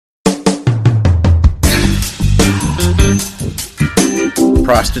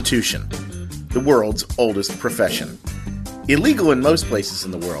Prostitution, the world's oldest profession. Illegal in most places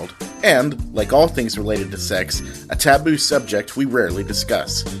in the world, and, like all things related to sex, a taboo subject we rarely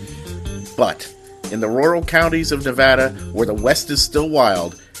discuss. But, in the rural counties of Nevada, where the West is still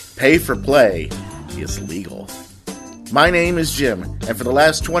wild, pay for play is legal. My name is Jim, and for the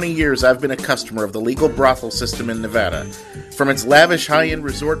last 20 years I've been a customer of the legal brothel system in Nevada. From its lavish high-end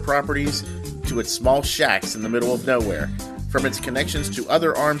resort properties to its small shacks in the middle of nowhere. From its connections to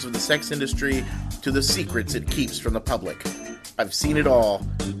other arms of the sex industry to the secrets it keeps from the public. I've seen it all,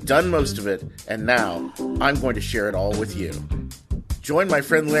 done most of it, and now I'm going to share it all with you. Join my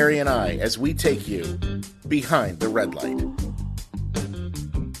friend Larry and I as we take you behind the red light.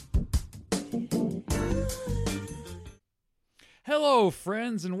 Hello,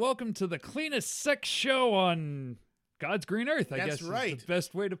 friends, and welcome to the cleanest sex show on God's green earth, I guess right. is the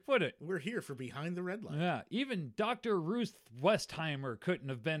best way to put it. We're here for Behind the Red Light. Yeah, even Dr. Ruth Westheimer couldn't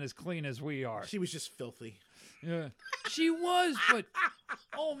have been as clean as we are. She was just filthy. Yeah, she was, but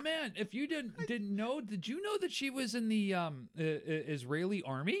oh man, if you didn't know, did you know that she was in the Israeli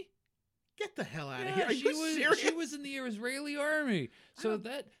army? Get the hell out of Yeah, here. Are you serious? She was in the Israeli army. So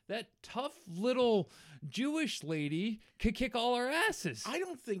that tough little Jewish lady could kick all our asses. I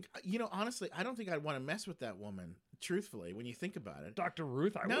don't think, honestly, I don't think I'd want to mess with that woman, truthfully, when you think about it. Dr.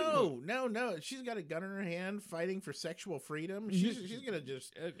 Ruth, I wouldn't. No. She's got a gun in her hand fighting for sexual freedom. She's going to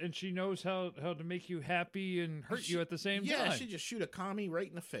just... And she knows how to make you happy and hurt you at the same time. Yeah, she'd just shoot a commie right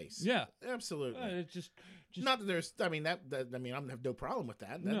in the face. Yeah. Absolutely. It's just not that there's... I have no problem with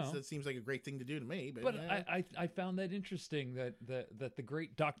that. That seems like a great thing to do to me. But I found that interesting that the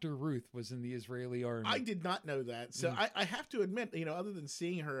great Dr. Ruth was in the Israeli army. I did not know that. So I have to admit, other than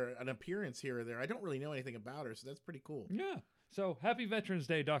seeing her an appearance here or there, I don't really know anything about her. So that's pretty cool. Yeah. So happy Veterans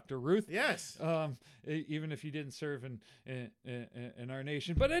Day, Dr. Ruth. Yes. Even if you didn't serve in our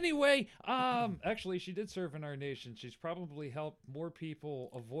nation. But anyway, actually she did serve in our nation. She's probably helped more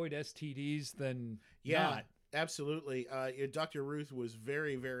people avoid STDs than not. Absolutely. Dr. Ruth was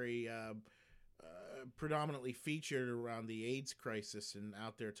very, very predominantly featured around the AIDS crisis and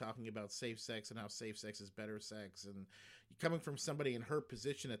out there talking about safe sex and how safe sex is better sex. And coming from somebody in her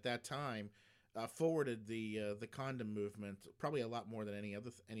position at that time, forwarded the condom movement probably a lot more than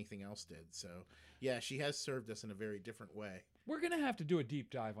anything else did. So yeah, she has served us in a very different way. We're gonna have to do a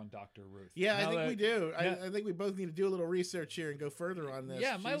deep dive on Dr. Ruth. Yeah, I think we do. Yeah. I think we both need to do a little research here and go further on this.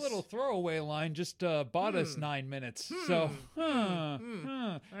 Yeah, my little throwaway line just bought us 9 minutes. So, All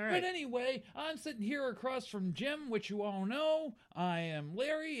right. But anyway, I'm sitting here across from Jim, which you all know. I am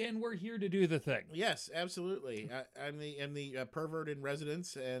Larry, and we're here to do the thing. Yes, absolutely. I'm the pervert in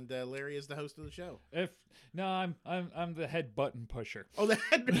residence, and Larry is the host of the show. I'm the head button pusher. Oh, the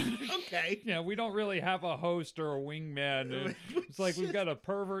head. Okay. Yeah, we don't really have a host or a wingman. It's like we've got a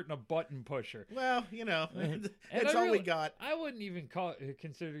pervert and a button pusher. Well, that's all we got. I wouldn't even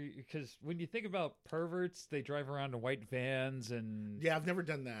consider, because when you think about perverts, they drive around in white vans and yeah, I've never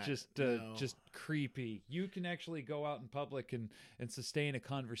done that. Just creepy. You can actually go out in public and sustain a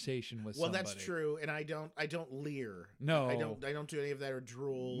conversation with somebody. Well, that's true, and I don't leer. No, I don't do any of that or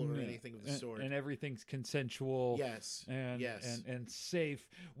drool or anything of the sort. And everything's consensual. Yes. And safe,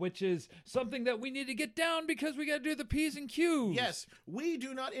 which is something that we need to get down because we got to do the P's and Q's. Yes, we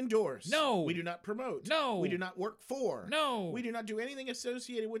do not endorse. No. We do not promote. No. We do not work for. No. We do not do anything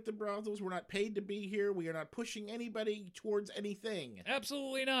associated with the brothels. We're not paid to be here. We are not pushing anybody towards anything.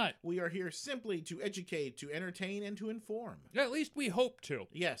 Absolutely not. We are here simply to educate, to entertain, and to inform. At least we hope to.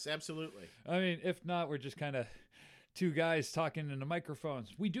 Yes, absolutely. I mean, if not, we're just kind of two guys talking into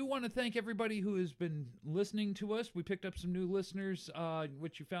microphones. We do want to thank everybody who has been listening to us. We picked up some new listeners,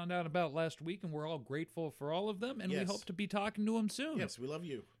 which you found out about last week, and we're all grateful for all of them, and we hope to be talking to them soon. Yes, we love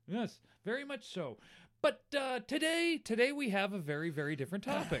you. Yes, very much so. But today we have a very, very different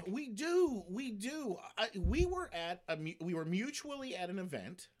topic. We do. We were mutually at an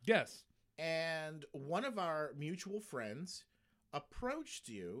event. Yes. And one of our mutual friends approached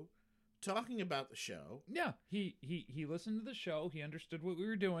you talking about the show. Yeah, he listened to the show. He understood what we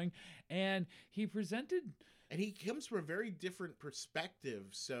were doing, and he presented. And he comes from a very different perspective.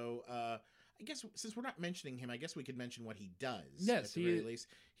 So I guess since we're not mentioning him, I guess we could mention what he does. Yes, at the very least.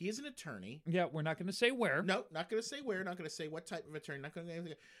 He is an attorney. Yeah, we're not going to say where. No, not going to say where. Not going to say what type of attorney. Not going to say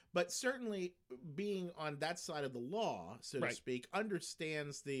anything. But certainly, being on that side of the law, so to speak,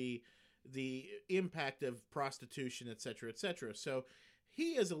 understands the impact of prostitution, et cetera, et cetera. So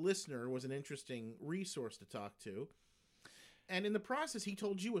he, as a listener, was an interesting resource to talk to. And in the process, he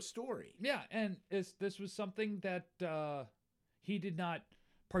told you a story. Yeah, and this was something that he did not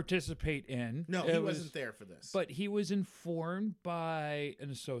participate in. No, he wasn't there for this. But he was informed by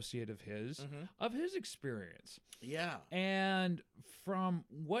an associate of his of his experience. Yeah. And from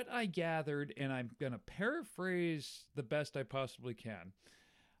what I gathered, and I'm going to paraphrase the best I possibly can,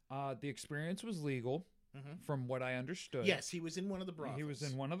 the experience was legal. From what I understood. Yes, he was in one of the brothels. He was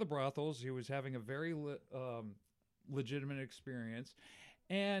in one of the brothels. He was having a very legitimate experience.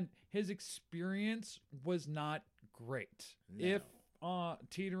 And his experience was not great. No. If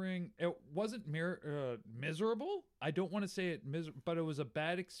teetering, it wasn't miserable. I don't want to say it but it was a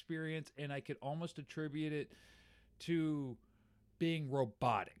bad experience, and I could almost attribute it to being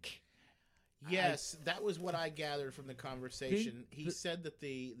robotic. Yes, that was what I gathered from the conversation. He said that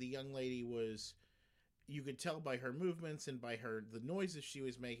the young lady was, you could tell by her movements and by the noises she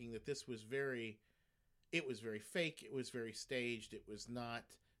was making that this was very fake. It was very staged. It was not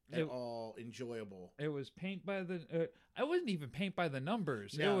at all enjoyable. It was paint by the, I wasn't even paint by the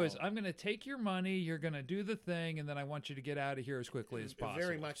numbers. No. It was, I'm going to take your money. You're going to do the thing. And then I want you to get out of here as quickly as possible.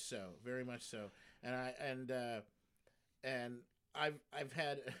 Very much so. Very much so. And I've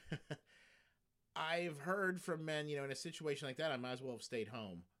had, I've heard from men, in a situation like that, I might as well have stayed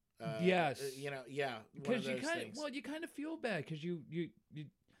home. Yes. Because you kind of feel bad because you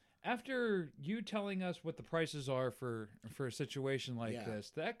after you telling us what the prices are for a situation like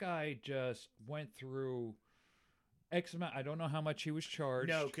this, that guy just went through X amount. I don't know how much he was charged.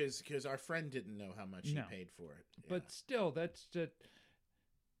 No, because our friend didn't know how much he paid for it. Yeah. But still, that's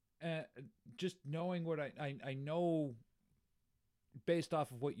just knowing what I know based off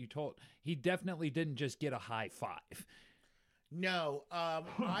of what you told. He definitely didn't just get a high five. No,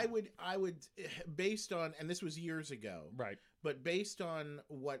 I would, based on, and this was years ago, right? But based on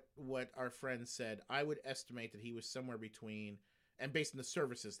what our friend said, I would estimate that he was somewhere between, and based on the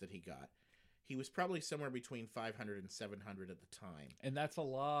services that he got, he was probably somewhere between 500 and 700 at the time. And that's a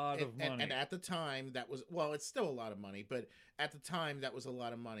lot of money. And at the time, that was, well, it's still a lot of money, but at the time, that was a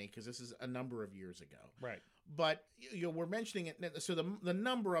lot of money because this is a number of years ago. Right. But we're mentioning it, so the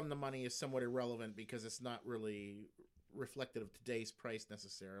number on the money is somewhat irrelevant because it's not really reflective of today's price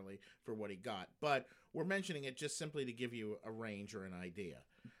necessarily for what he got, but we're mentioning it just simply to give you a range or an idea.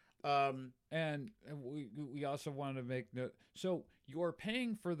 And we also want to make note. So you're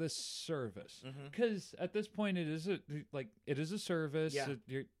paying for this service because at this point it is a service. Yeah.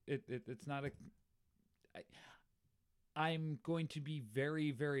 It's not a. I'm going to be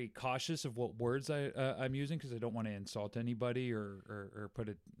very, very cautious of what words I'm using because I don't want to insult anybody or put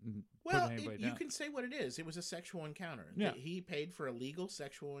anybody down. You can say what it is. It was a sexual encounter. Yeah. He paid for a legal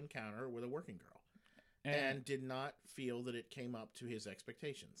sexual encounter with a working girl and did not feel that it came up to his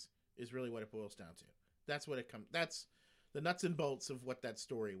expectations is really what it boils down to. That's what it comes. That's the nuts and bolts of what that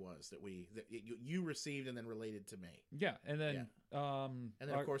story was that you received and then related to me. Yeah. And then,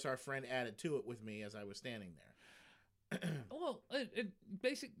 of course, our friend added to it with me as I was standing there. Well,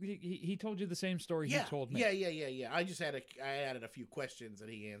 basically, he told you the same story he told me. Yeah. I just I added a few questions that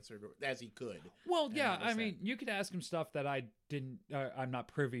he answered as he could. Well, yeah, I mean, you could ask him stuff that I didn't, I'm not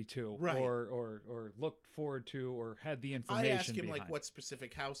privy to, right. or looked forward to, or had the information. I asked him behind. what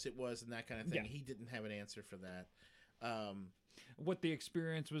specific house it was and that kind of thing. Yeah. He didn't have an answer for that. What the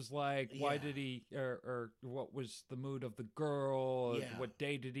experience was like, why did he, or what was the mood of the girl, what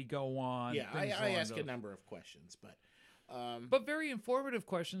day did he go on? Yeah, I asked a number of questions, but very informative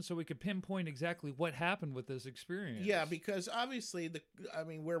questions so we could pinpoint exactly what happened with this experience. Yeah, because obviously,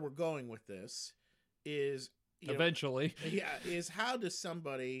 where we're going with this is... Eventually. is how does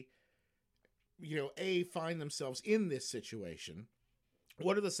somebody, find themselves in this situation?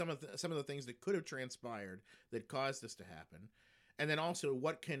 What are some of the things that could have transpired that caused this to happen? And then also,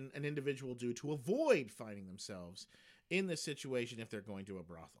 what can an individual do to avoid finding themselves in this situation if they're going to a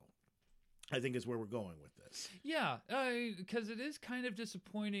brothel? I think is where we're going with this. Yeah, because it is kind of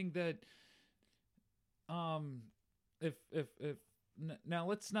disappointing that, now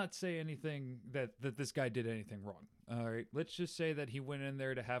let's not say anything that this guy did anything wrong. All right, let's just say that he went in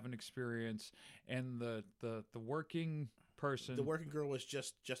there to have an experience, and the working person, the working girl, was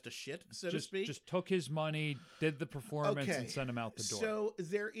just a shit, so to speak. Just took his money, did the performance, and sent him out the door. So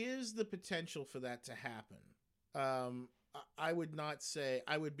there is the potential for that to happen. I would not say,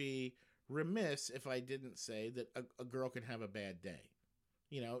 I would be remiss if I didn't say that a girl can have a bad day.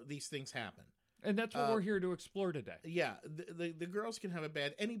 These things happen. And that's what we're here to explore today. Yeah, the girls can have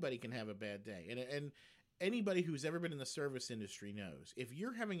anybody can have a bad day. And anybody who's ever been in the service industry knows, if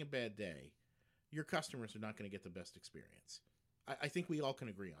you're having a bad day, your customers are not going to get the best experience. I think we all can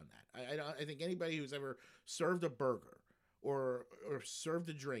agree on that. I think anybody who's ever served a burger or served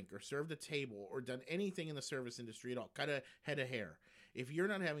a drink or served a table or done anything in the service industry at all, cut a head of hair, If you're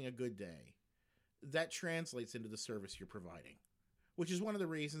not having a good day, that translates into the service you're providing, which is one of the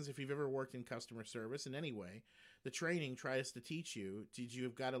reasons, if you've ever worked in customer service in any way, the training tries to teach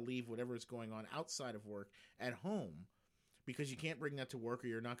you've got to leave whatever is going on outside of work at home, because you can't bring that to work, or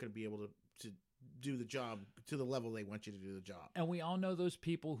you're not going to be able to do the job to the level they want you to do the job. And we all know those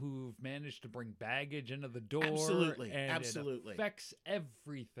people who've managed to bring baggage into the door. Absolutely. And Absolutely. it affects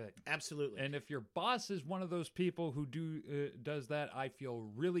everything. Absolutely. And if your boss is one of those people who does that, I feel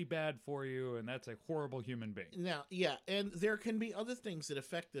really bad for you, and that's a horrible human being. Now, yeah, and there can be other things that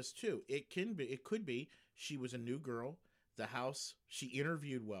affect this too. It could be she was a new girl. She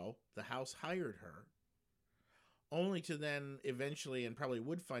interviewed well. The house hired her. Only to then eventually, and probably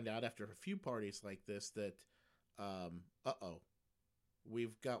would find out after a few parties like this, that,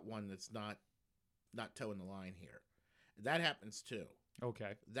 we've got one that's not towing the line here. That happens too.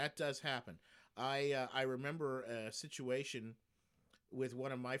 Okay. That does happen. I remember a situation with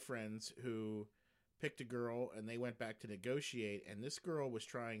one of my friends who picked a girl, and they went back to negotiate, and this girl was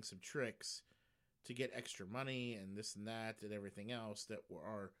trying some tricks to get extra money and this and that and everything else that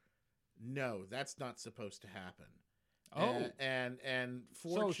no, that's not supposed to happen. Oh, and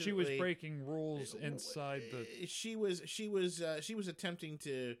fortunately, so she was breaking rules inside the. She was attempting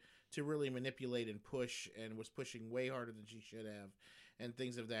to really manipulate and push, and was pushing way harder than she should have, and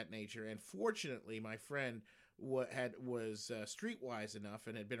things of that nature. And fortunately, my friend was streetwise enough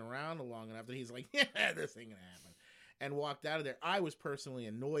and had been around long enough that he's like, yeah, this ain't gonna happen, and walked out of there. I was personally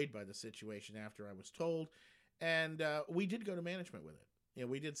annoyed by the situation after I was told, and we did go to management with it.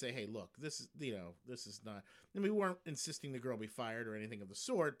 We did say, hey, look, this is not, and we weren't insisting the girl be fired or anything of the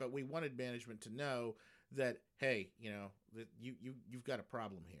sort, but we wanted management to know that, hey, that you've got a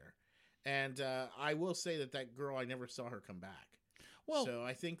problem here. And I will say that girl, I never saw her come back. Well, so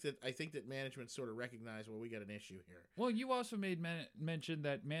I think that management sort of recognized, well, we got an issue here. Well, you also made mention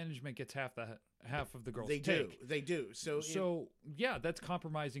that management gets half of the girl's take. They do. So yeah, that's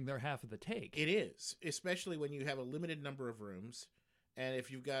compromising their half of the take. It is, especially when you have a limited number of rooms. And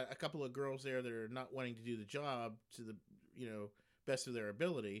if you've got a couple of girls there that are not wanting to do the job to the, best of their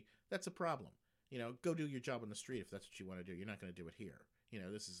ability, that's a problem. Go do your job on the street if that's what you want to do. You're not going to do it here.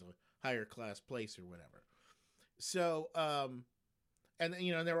 This is a higher class place or whatever. So, and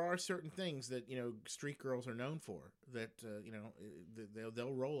there are certain things that, street girls are known for that,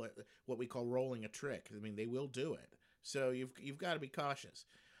 they'll roll it, what we call rolling a trick. I mean, they will do it. So you've got to be cautious.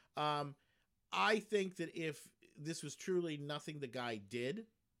 I think that if this was truly nothing the guy did,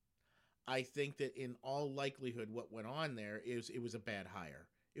 I think that in all likelihood what went on there is it was a bad hire.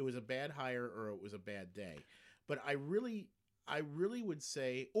 It was a bad hire, or it was a bad day. But I really would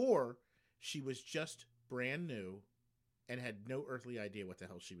say, or she was just brand new and had no earthly idea what the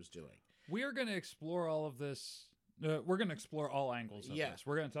hell she was doing. We are going to explore all of this. We're going to explore all angles of this.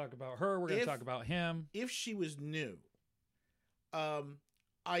 We're going to talk about her. We're going to talk about him. If she was new,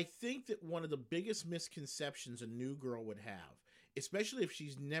 I think that one of the biggest misconceptions a new girl would have, especially if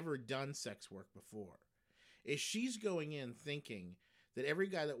she's never done sex work before, is she's going in thinking that every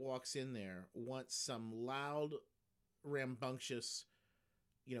guy that walks in there wants some loud, rambunctious,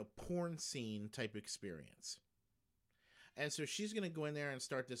 porn scene type experience. And so she's going to go in there and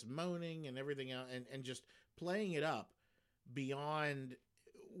start this moaning and everything else, and just playing it up beyond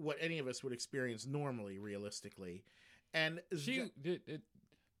what any of us would experience normally, realistically. And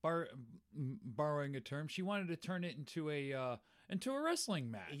borrowing a term, she wanted to turn it into a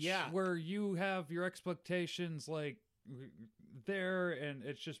wrestling match. Yeah, where you have your expectations there, and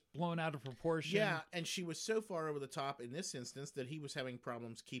it's just blown out of proportion. Yeah, and she was so far over the top in this instance that he was having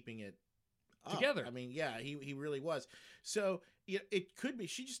problems keeping it up. Together. I mean, yeah, he really was. So it could be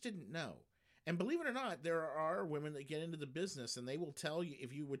she just didn't know. And believe it or not, there are women that get into the business, and they will tell you,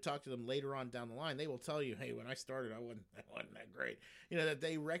 if you would talk to them later on down the line, they will tell you, hey, when I started, I wasn't that great. That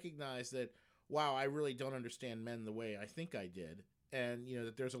they recognize that, wow, I really don't understand men the way I think I did. And,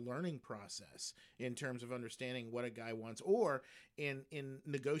 that there's a learning process in terms of understanding what a guy wants, or in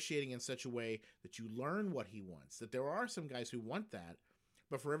negotiating in such a way that you learn what he wants. That there are some guys who want that,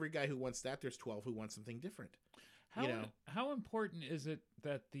 but for every guy who wants that, there's 12 who want something different. How important is it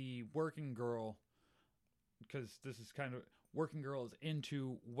that the working girl, because this is kind of, working girl is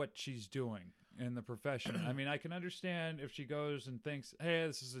into what she's doing in the profession? I mean, I can understand if she goes and thinks, hey,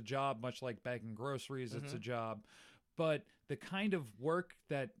 this is a job, much like bagging groceries, it's a job. But the kind of work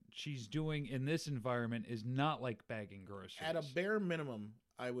that she's doing in this environment is not like bagging groceries. At a bare minimum,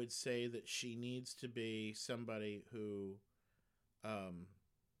 I would say that she needs to be somebody who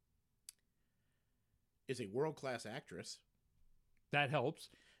is a world-class actress. That helps.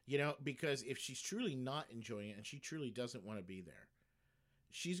 Because if she's truly not enjoying it and she truly doesn't want to be there,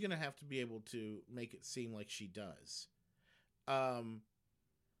 she's going to have to be able to make it seem like she does.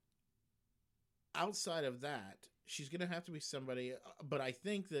 Outside of that, she's going to have to be somebody, but I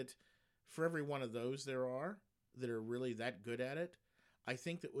think that for every one of those there are that are really that good at it, I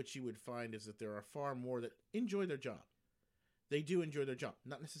think that what you would find is that there are far more that enjoy their job. They do enjoy their job,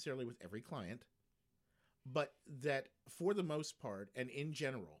 not necessarily with every client, but that for the most part and in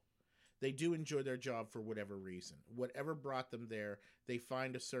general, they do enjoy their job for whatever reason. Whatever brought them there, they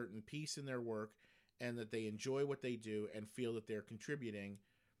find a certain peace in their work and that they enjoy what they do and feel that they're contributing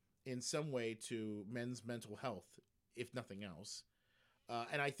in some way to men's mental health, if nothing else.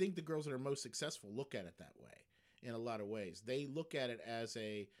 And I think the girls that are most successful look at it that way in a lot of ways. They look at it as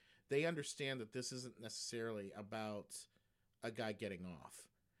they understand that this isn't necessarily about a guy getting off.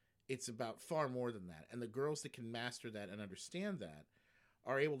 It's about far more than that. And the girls that can master that and understand that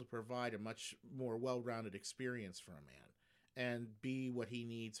are able to provide a much more well-rounded experience for a man and be what he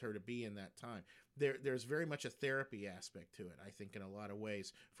needs her to be in that time. There's very much a therapy aspect to it, I think, in a lot of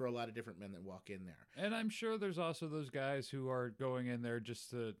ways for a lot of different men that walk in there. And I'm sure there's also those guys who are going in there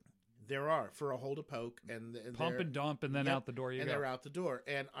just to... There are, for a hole to poke. And pump and dump, and then out the door you go. And they're out the door.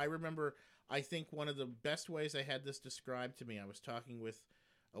 And I remember, I think one of the best ways I had this described to me, I was talking with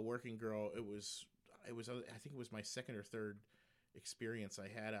a working girl. It was I think it was my second or third experience I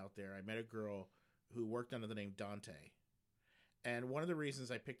had out there. I met a girl who worked under the name Dante. And one of the reasons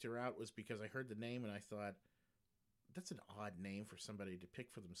I picked her out was because I heard the name and I thought, that's an odd name for somebody to pick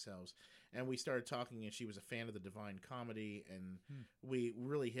for themselves. And we started talking, and she was a fan of the Divine Comedy, and we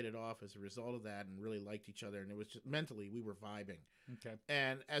really hit it off as a result of that and really liked each other. And it was just mentally, we were vibing. Okay.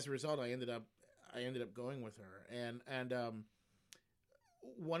 And as a result, I ended up going with her. And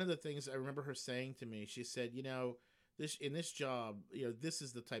one of the things I remember her saying to me, she said, in this job, this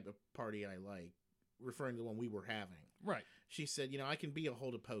is the type of party I like, referring to the one we were having. Right. She said, I can be a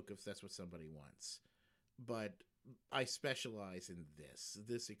hole to poke if that's what somebody wants, but I specialize in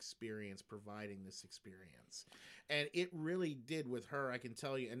this experience, providing this experience. And it really did with her, I can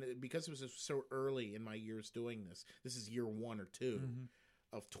tell you. And because it was so early in my years doing this is year 1 or 2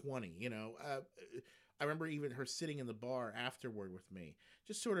 of 20, I remember even her sitting in the bar afterward with me,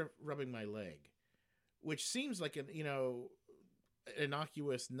 just sort of rubbing my leg, which seems like an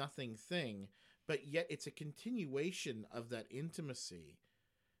innocuous nothing thing, but yet it's a continuation of that intimacy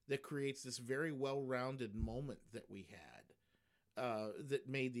that creates this very well-rounded moment that we had that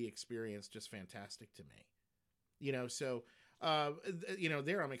made the experience just fantastic to me. So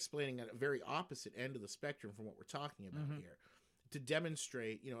there I'm explaining a very opposite end of the spectrum from what we're talking about here, to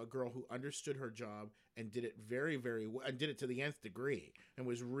demonstrate, a girl who understood her job and did it very, very well, and did it to the nth degree, and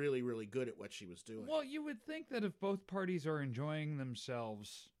was really, really good at what she was doing. Well, you would think that if both parties are enjoying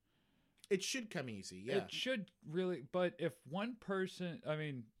themselves, it should come easy. Yeah, it should really. But if one person,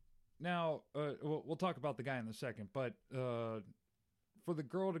 now we'll talk about the guy in a second, but for the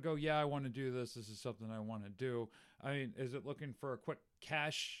girl to go, yeah, I want to do this. This is something I want to do. Is it looking for a quick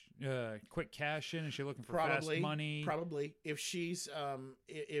cash in? Is she looking for fast money? Probably. If she's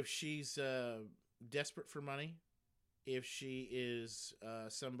desperate for money, if she is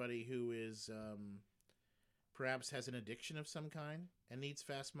somebody who is perhaps has an addiction of some kind and needs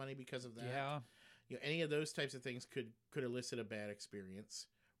fast money because of that. Yeah. Any of those types of things could elicit a bad experience,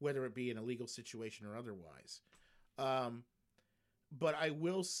 whether it be an illegal situation or otherwise. But I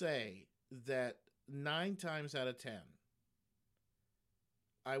will say that 9 times out of 10,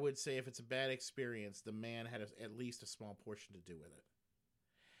 I would say if it's a bad experience, the man had at least a small portion to do with it.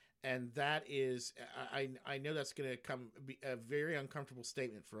 And that is, I know that's going to be a very uncomfortable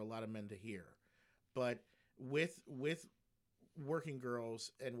statement for a lot of men to hear. But with working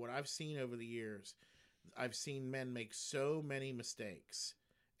girls and what I've seen over the years, I've seen men make so many mistakes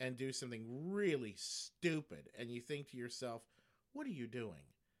and do something really stupid. And you think to yourself, what are you doing?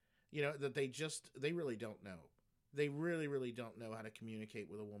 That they really don't know. They really, really don't know how to communicate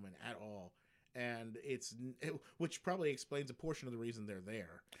with a woman at all. And which probably explains a portion of the reason they're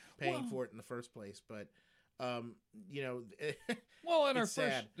there, paying for it in the first place. But, well, in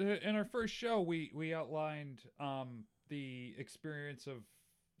our first show, we outlined the experience of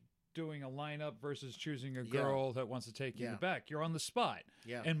doing a lineup versus choosing a girl that wants to take you in the back. You're on the spot.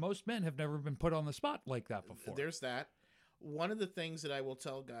 Yeah. And most men have never been put on the spot like that before. There's that. One of the things that I will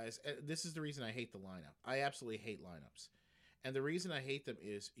tell guys, this is the reason I hate the lineup. I absolutely hate lineups. And the reason I hate them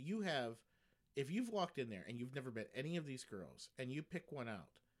is if you've walked in there and you've never met any of these girls and you pick one out.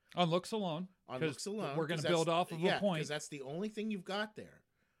 On looks alone. On looks alone. We're going to build off of a point. Because that's the only thing you've got there.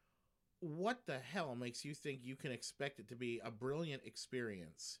 What the hell makes you think you can expect it to be a brilliant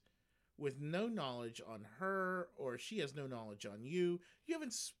experience with no knowledge on her, or she has no knowledge on you. You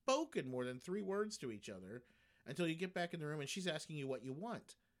haven't spoken more than 3 words to each other until you get back in the room and she's asking you what you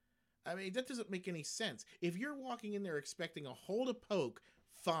want. I mean, that doesn't make any sense. If you're walking in there expecting a hole to poke,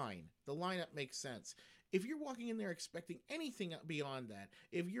 fine. The lineup makes sense. If you're walking in there expecting anything beyond that,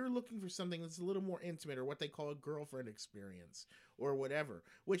 if you're looking for something that's a little more intimate, or what they call a girlfriend experience or whatever,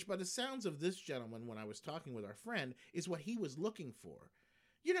 which by the sounds of this gentleman when I was talking with our friend is what he was looking for,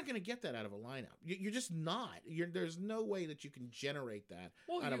 you're not going to get that out of a lineup. You're just not. There's no way that you can generate that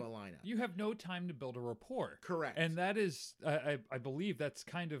out of a lineup. You have no time to build a rapport. Correct. And that is, I believe that's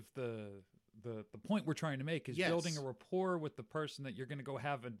kind of the point we're trying to make, is building a rapport with the person that you're going to go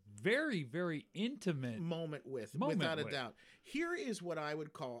have a very, very intimate moment without a doubt. Here is what I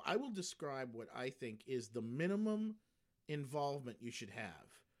will describe what I think is the minimum involvement you should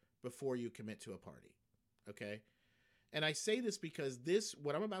have before you commit to a party. Okay? And I say this because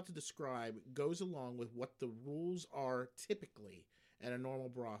what I'm about to describe goes along with what the rules are typically at a normal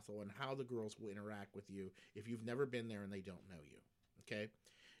brothel and how the girls will interact with you if you've never been there and they don't know you. Okay?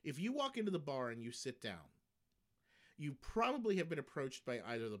 If you walk into the bar and you sit down, you probably have been approached by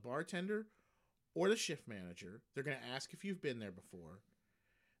either the bartender or the shift manager. They're going to ask if you've been there before.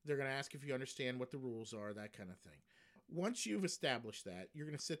 They're going to ask if you understand what the rules are, that kind of thing. Once you've established that, you're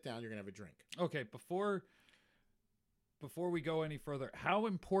going to sit down, you're going to have a drink. Okay, before we go any further, how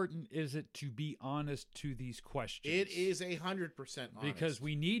important is it to be honest to these questions? It is 100% honest. Because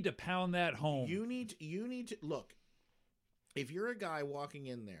we need to pound that home. You need to look. If you're a guy walking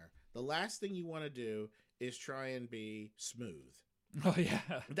in there, the last thing you want to do is try and be smooth. Oh yeah.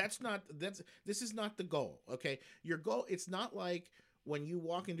 This is not the goal, okay? Your goal, it's not like when you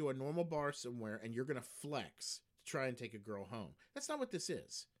walk into a normal bar somewhere and you're going to flex to try and take a girl home. That's not what this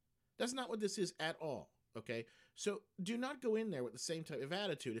is. That's not what this is at all, okay? So do not go in there with the same type of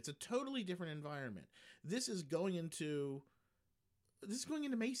attitude. It's a totally different environment. This is going into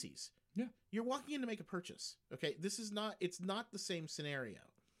Macy's. Yeah. You're walking in to make a purchase. Okay. It's not the same scenario.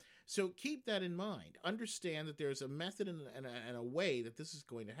 So keep that in mind. Understand that there's a method and a way that this is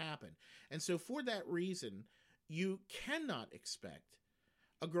going to happen. And so for that reason, you cannot expect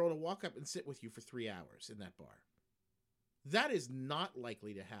a girl to walk up and sit with you for 3 hours in that bar. That is not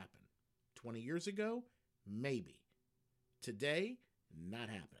likely to happen. 20 years ago, maybe. Today, not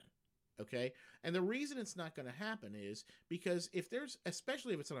happening. Okay? And the reason it's not going to happen is because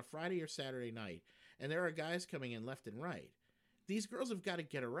especially if it's on a Friday or Saturday night, and there are guys coming in left and right, these girls have got to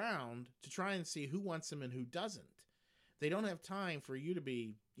get around to try and see who wants them and who doesn't. They don't have time for you to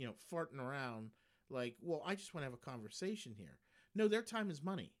be, farting around like, well, I just want to have a conversation here. No, their time is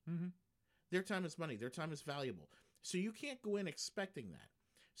money. Mm-hmm. Their time is money. Their time is valuable. So you can't go in expecting that.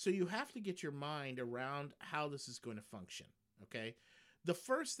 So you have to get your mind around how this is going to function. Okay? The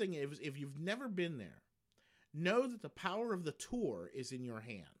first thing is, if you've never been there, know that the power of the tour is in your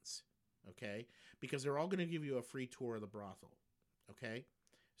hands, okay? Because they're all going to give you a free tour of the brothel, okay?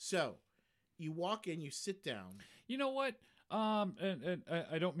 So you walk in, you sit down. You know what? And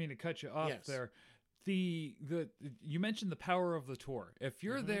I don't mean to cut you off there. You mentioned the power of the tour. If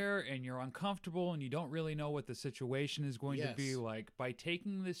you're there and you're uncomfortable and you don't really know what the situation is going to be like, by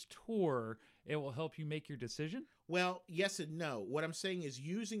taking this tour, it will help you make your decision? Well, yes and no. What I'm saying is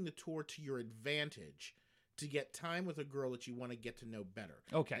using the tour to your advantage to get time with a girl that you want to get to know better.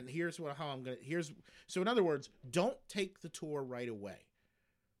 Okay. And so in other words, don't take the tour right away.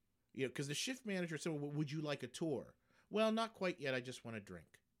 Because the shift manager said, well, would you like a tour? Well, not quite yet. I just want a drink.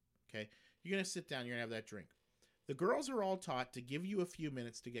 Okay. You're going to sit down. You're going to have that drink. The girls are all taught to give you a few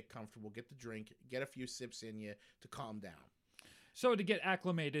minutes to get comfortable, get the drink, get a few sips in you to calm down. So to get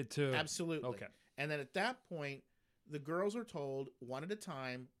acclimated to... Absolutely. Okay. And then at that point, the girls are told one at a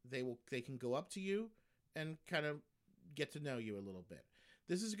time, they can go up to you and kind of get to know you a little bit.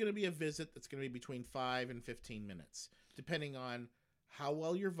 This is going to be a visit that's going to be between 5 and 15 minutes, depending on how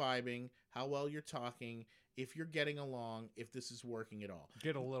well you're vibing, how well you're talking, if you're getting along, if this is working at all.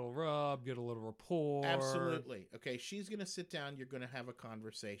 Get a little rub, get a little rapport. Absolutely. Okay, she's going to sit down. You're going to have a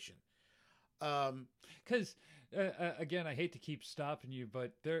conversation. Because, again, I hate to keep stopping you,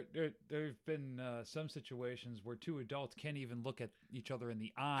 but there've been some situations where two adults can't even look at each other in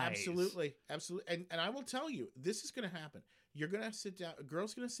the eyes. Absolutely. Absolutely. And I will tell you, this is going to happen. You're going to sit down. A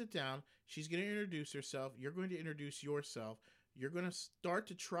girl's going to sit down. She's going to introduce herself. You're going to introduce yourself. You're going to start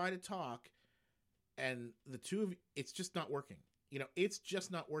to try to talk. And the two of you, it's just not working. It's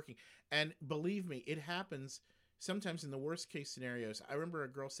just not working. And believe me, it happens sometimes in the worst case scenarios. I remember a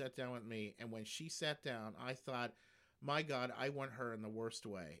girl sat down with me, and when she sat down, I thought, my God, I want her in the worst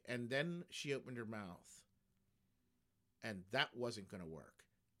way. And then she opened her mouth, and that wasn't going to work.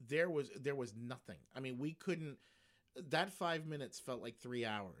 there was nothing. I mean, we couldn't. That 5 minutes felt like 3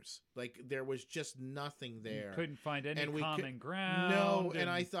 hours. Like there was just nothing there. You couldn't find any common ground. No, and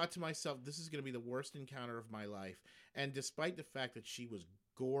I thought to myself, this is going to be the worst encounter of my life. And despite the fact that she was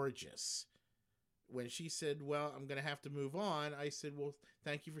gorgeous, when she said, well, I'm going to have to move on, I said, well,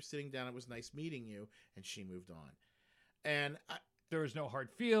 thank you for sitting down. It was nice meeting you. And she moved on. And there was no hard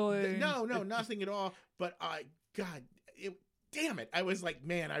feelings. No, nothing at all. But damn it. I was like,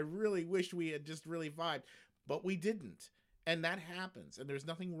 man, I really wish we had just really vibed. But we didn't. And that happens. And there's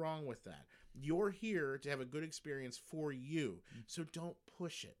nothing wrong with that. You're here to have a good experience for you. So don't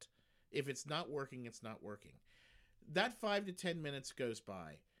push it. If it's not working, it's not working. That 5 to 10 minutes goes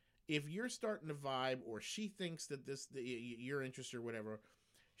by. If you're starting to vibe or she thinks that you're interested or whatever,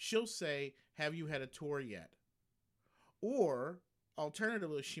 she'll say, have you had a tour yet? Or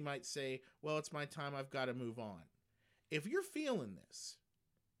alternatively, she might say, well, it's my time. I've got to move on. If you're feeling this,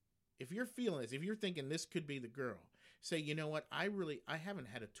 if you're thinking this could be the girl, say, you know what? I haven't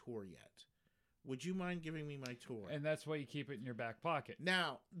had a tour yet. Would you mind giving me my tour? And that's why you keep it in your back pocket.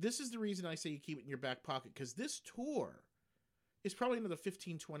 Now, this is the reason I say you keep it in your back pocket, because this tour is probably another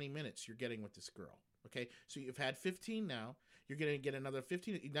 15, 20 minutes you're getting with this girl. Okay? So you've had 15 now. You're going to get another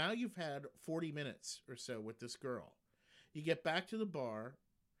 15. Now you've had 40 minutes or so with this girl. You get back to the bar.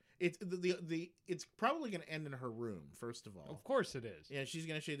 It's probably going to end in her room, first of all. Of course it is. Yeah, she's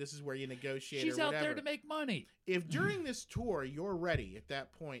going to say this is where you negotiate. She's or out whatever. there to make money. If during this tour you're ready at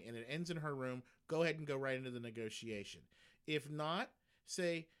that point and it ends in her room, go ahead and go right into the negotiation. If not,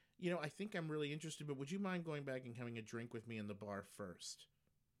 say, you know, I think I'm really interested, but would you mind going back and having a drink with me in the bar first?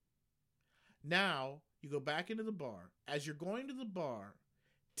 Now you go back into the bar. As you're going to the bar,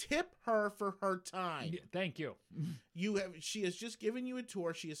 tip her for her time. Thank you. She has just given you a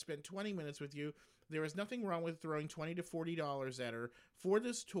tour. She has spent 20 minutes with you. There is nothing wrong with throwing $20 to $40 at her for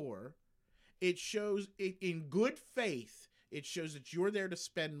this tour. It shows in good faith. It shows that you're there to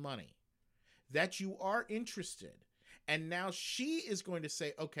spend money, that you are interested. And now she is going to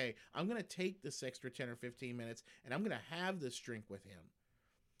say, okay, I'm going to take this extra 10 or 15 minutes and I'm going to have this drink with him.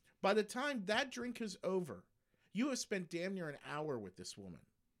 By the time that drink is over, you have spent damn near an hour with this woman.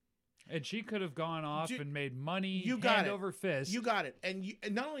 And she could have gone off and made money hand over fist. You got it. And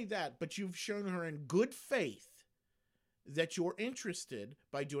not only that, but you've shown her in good faith that you're interested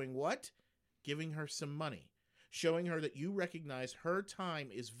by doing what? Giving her some money. Showing her that you recognize her time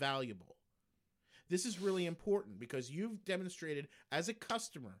is valuable. This is really important because you've demonstrated as a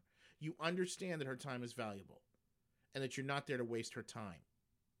customer, you understand that her time is valuable and that you're not there to waste her time.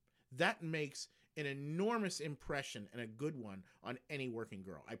 That makes an enormous impression and a good one on any working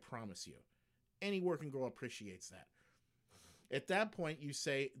girl. I promise you. Any working girl appreciates that. At that point, you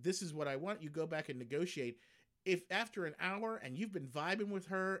say, this is what I want. You go back and negotiate. If after an hour and you've been vibing with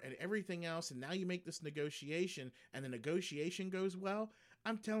her and everything else, and now you make this negotiation and the negotiation goes well,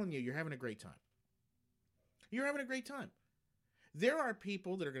 I'm telling you, you're having a great time. You're having a great time. There are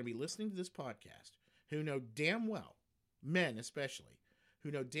people that are going to be listening to this podcast who know damn well, men especially, who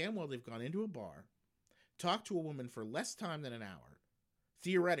know damn well they've gone into a bar, talked to a woman for less time than an hour,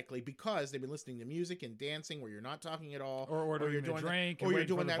 theoretically, because they've been listening to music and dancing where you're not talking at all, or ordering a drink, or you're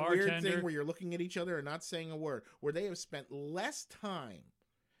doing that weird thing where you're looking at each other and not saying a word, where they have spent less time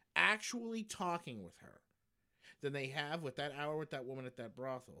actually talking with her than they have with that hour with that woman at that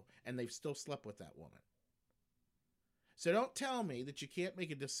brothel, and they've still slept with that woman. So don't tell me that you can't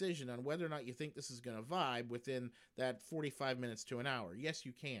make a decision on whether or not you think this is going to vibe within that 45 minutes to an hour. Yes,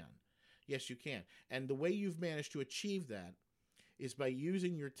 you can. Yes, you can. And the way you've managed to achieve that is by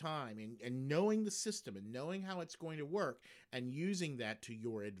using your time and knowing the system and knowing how it's going to work and using that to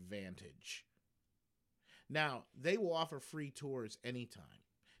your advantage. Now, they will offer free tours anytime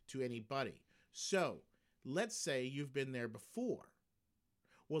to anybody. So let's say you've been there before.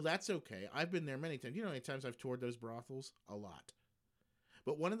 Well, that's okay. I've been there many times. You know how many times I've toured those brothels? A lot.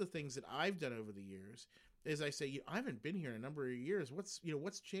 But one of the things that I've done over the years is I say, I haven't been here in a number of years. What's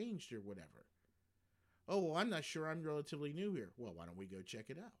changed or whatever? Oh, well, I'm not sure. I'm relatively new here. Well, why don't we go check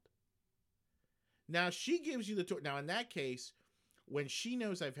it out? Now, she gives you the tour. Now, in that case, when she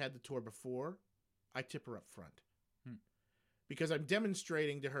knows I've had the tour before, I tip her up front. Because I'm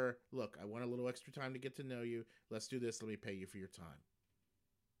demonstrating to her, look, I want a little extra time to get to know you. Let's do this. Let me pay you for your time.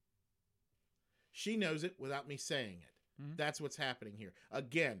 She knows it without me saying it. Mm-hmm. That's what's happening here.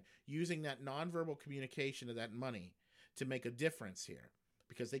 Again, using that nonverbal communication of that money to make a difference here,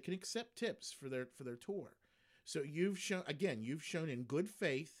 because they can accept tips for their tour. So you've shown in good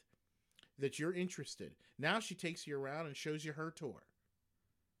faith that you're interested. Now she takes you around and shows you her tour.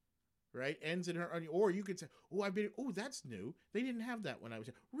 right? Ends in her, or you could say, oh, that's new. They didn't have that when I was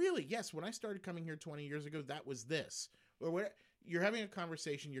here. Really? Yes. When I started coming here 20 years ago, that was this. Or what? You're having a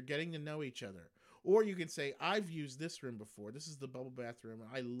conversation. You're getting to know each other. Or you can say, I've used this room before. This is the bubble bathroom. And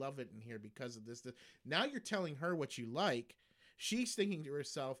I love it in here because of this. Now you're telling her what you like. She's thinking to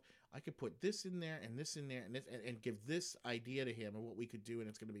herself, I could put this in there and this in there and this, and give this idea to him and what we could do, and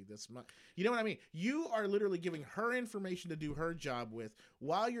it's going to be this much. You know what I mean? You are literally giving her information to do her job with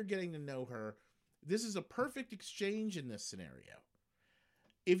while you're getting to know her. This is a perfect exchange in this scenario.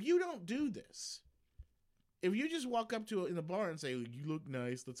 If you don't do this, if you just walk up to it in the bar and say, you look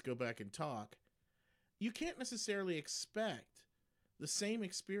nice, let's go back and talk, you can't necessarily expect the same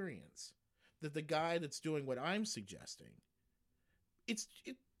experience that the guy that's doing what I'm suggesting.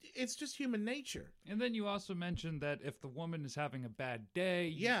 It's just human nature. And then you also mentioned that if the woman is having a bad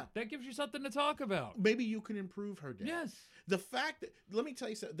day, that gives you something to talk about. Maybe you can improve her day. Yes. The fact that, let me tell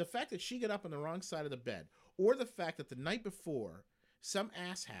you something, the fact that she got up on the wrong side of the bed, or the fact that the night before some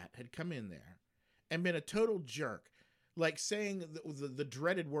asshat had come in there and been a total jerk, like saying the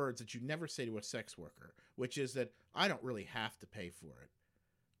dreaded words that you never say to a sex worker, which is that I don't really have to pay for it.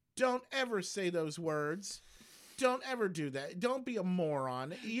 Don't ever say those words. Don't ever do that. Don't be a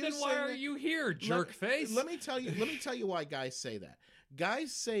moron. Then why are you here, jerk face? Let me tell you why guys say that.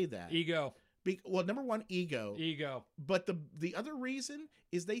 Guys say that. Ego. Well, number one, ego. Ego. But the other reason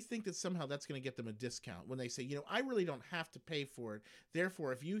is they think that somehow that's going to get them a discount when they say, I really don't have to pay for it.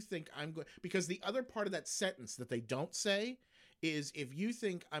 Therefore, if you think I'm going... Because the other part of that sentence that they don't say is, if you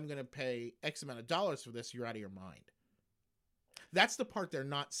think I'm going to pay X amount of dollars for this, you're out of your mind. That's the part they're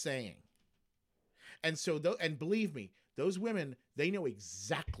not saying. And so, and believe me, those women, they know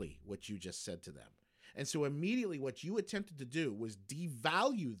exactly what you just said to them. And so immediately what you attempted to do was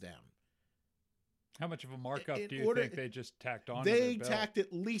devalue them. How much of a markup do you think they just tacked on? They tacked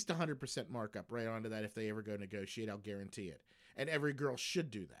at least 100% markup right onto that. If they ever go negotiate, I'll guarantee it. And every girl should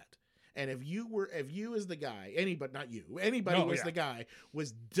do that. And if you as the guy, the guy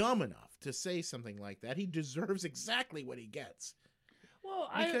was dumb enough to say something like that, he deserves exactly what he gets.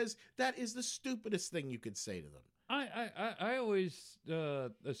 Well, because that is the stupidest thing you could say to them. I always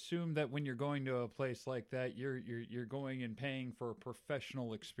assume that when you're going to a place like that, you're going and paying for a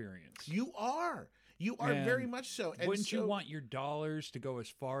professional experience. You are very much so. And wouldn't you want your dollars to go as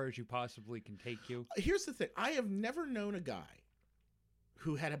far as you possibly can take you? Here's the thing: I have never known a guy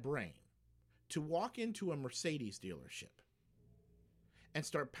who had a brain to walk into a Mercedes dealership and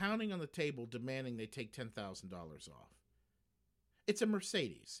start pounding on the table demanding they take $10,000 off. It's a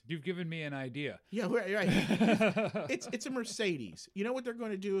Mercedes. You've given me an idea. Yeah, right. It's a Mercedes. You know what they're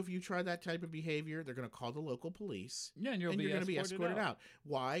going to do if you try that type of behavior? They're going to call the local police. Yeah, and you're going to be escorted out.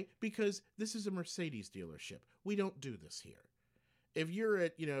 Why? Because this is a Mercedes dealership. We don't do this here. If you're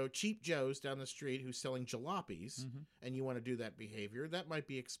at, Cheap Joe's down the street who's selling jalopies and you want to do that behavior, that might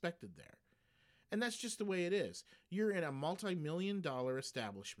be expected there. And that's just the way it is. You're in a multi-million-dollar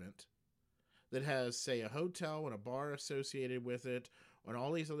establishment that has, say, a hotel and a bar associated with it, and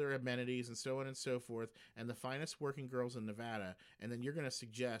all these other amenities and so on and so forth, and the finest working girls in Nevada, and then you're going to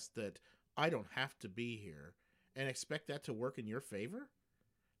suggest that I don't have to be here and expect that to work in your favor?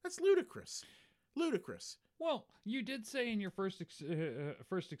 That's ludicrous. Ludicrous. Well, you did say in your first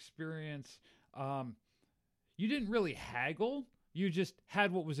experience, you didn't really haggle. You just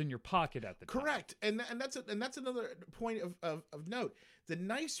had what was in your pocket at the time. Correct. And that's another point of note. The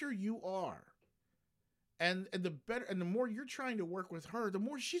nicer you are, and the better, and the more you're trying to work with her, the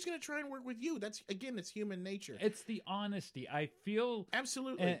more she's going to try and work with you. That's, again, it's human nature. It's the honesty. I feel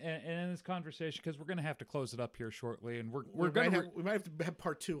absolutely. And in this conversation, because we're going to have to close it up here shortly, and we might have to have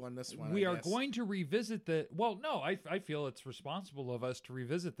part 2 on this one. We are going to revisit the. Well, no, I feel it's responsible of us to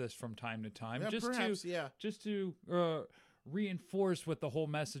revisit this from time to time, just to reinforce what the whole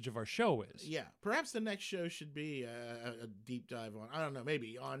message of our show is. Yeah, perhaps the next show should be a deep dive on, I don't know,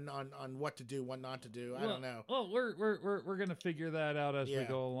 maybe on what to do, what not to do. I don't know. Well, we're gonna figure that out as we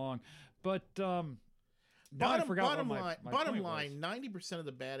go along. But bottom line, 90% of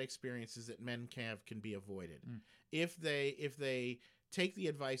the bad experiences that men have can be avoided if they take the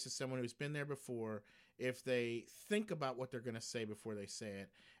advice of someone who's been there before, if they think about what they're going to say before they say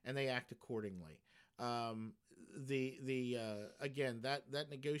it, and they act accordingly. Again, that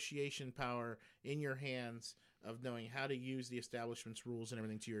negotiation power in your hands of knowing how to use the establishment's rules and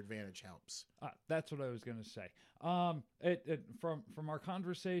everything to your advantage helps. That's what I was going to say. From our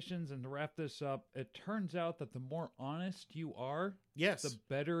conversations, and to wrap this up, it turns out that the more honest you are, the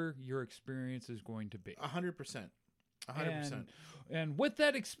better your experience is going to be. 100%. 100%. And with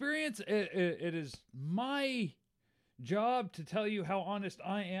that experience, it is my job to tell you how honest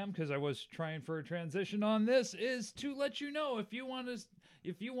I am, because I was trying for a transition on this, is to let you know if you want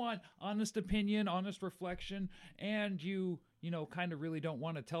honest opinion, honest reflection, and you kind of really don't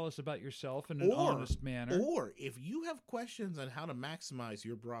want to tell us about yourself in an honest manner. Or if you have questions on how to maximize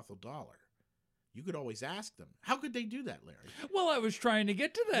your brothel dollar, you could always ask them. How could they do that, Larry? Well, I was trying to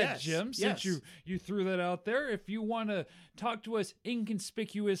get to that, Yes, Jim, since yes. you threw that out there. If you want to talk to us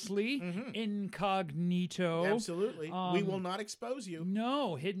inconspicuously, incognito. Absolutely. We will not expose you.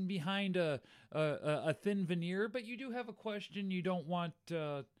 No, hidden behind a thin veneer, but you do have a question you don't want...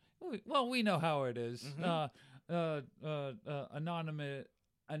 well, we know how it is.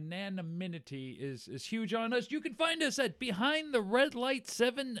 Anonymity is huge on us. You can find us at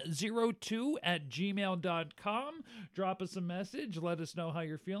behindtheredlight702@gmail.com. Drop us a message. Let us know how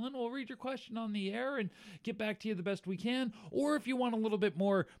you're feeling. We'll read your question on the air and get back to you the best we can. Or if you want a little bit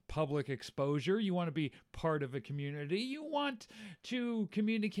more public exposure, you want to be part of a community, you want to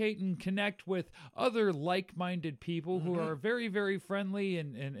communicate and connect with other like-minded people who are very, very friendly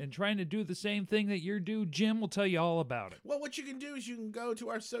and trying to do the same thing that you do, Jim will tell you all about it. Well, what you can do is you can go to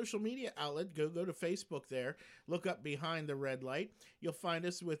our social media outlet. Go to Facebook there. Look up Behind the Red Light. You'll find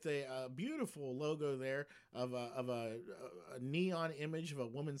us with a beautiful logo there of a neon image of a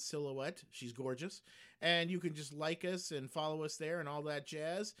woman's silhouette. She's gorgeous. And you can just like us and follow us there and all that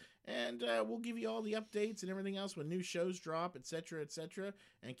jazz. And we'll give you all the updates and everything else when new shows drop, etc.,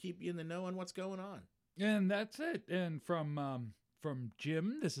 and keep you in the know on what's going on. And that's it. And from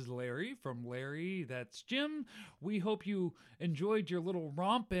Jim, this is Larry. From Larry, that's Jim. We hope you enjoyed your little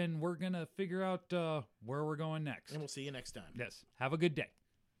romp, and we're going to figure out where we're going next. And we'll see you next time. Yes. Have a good day.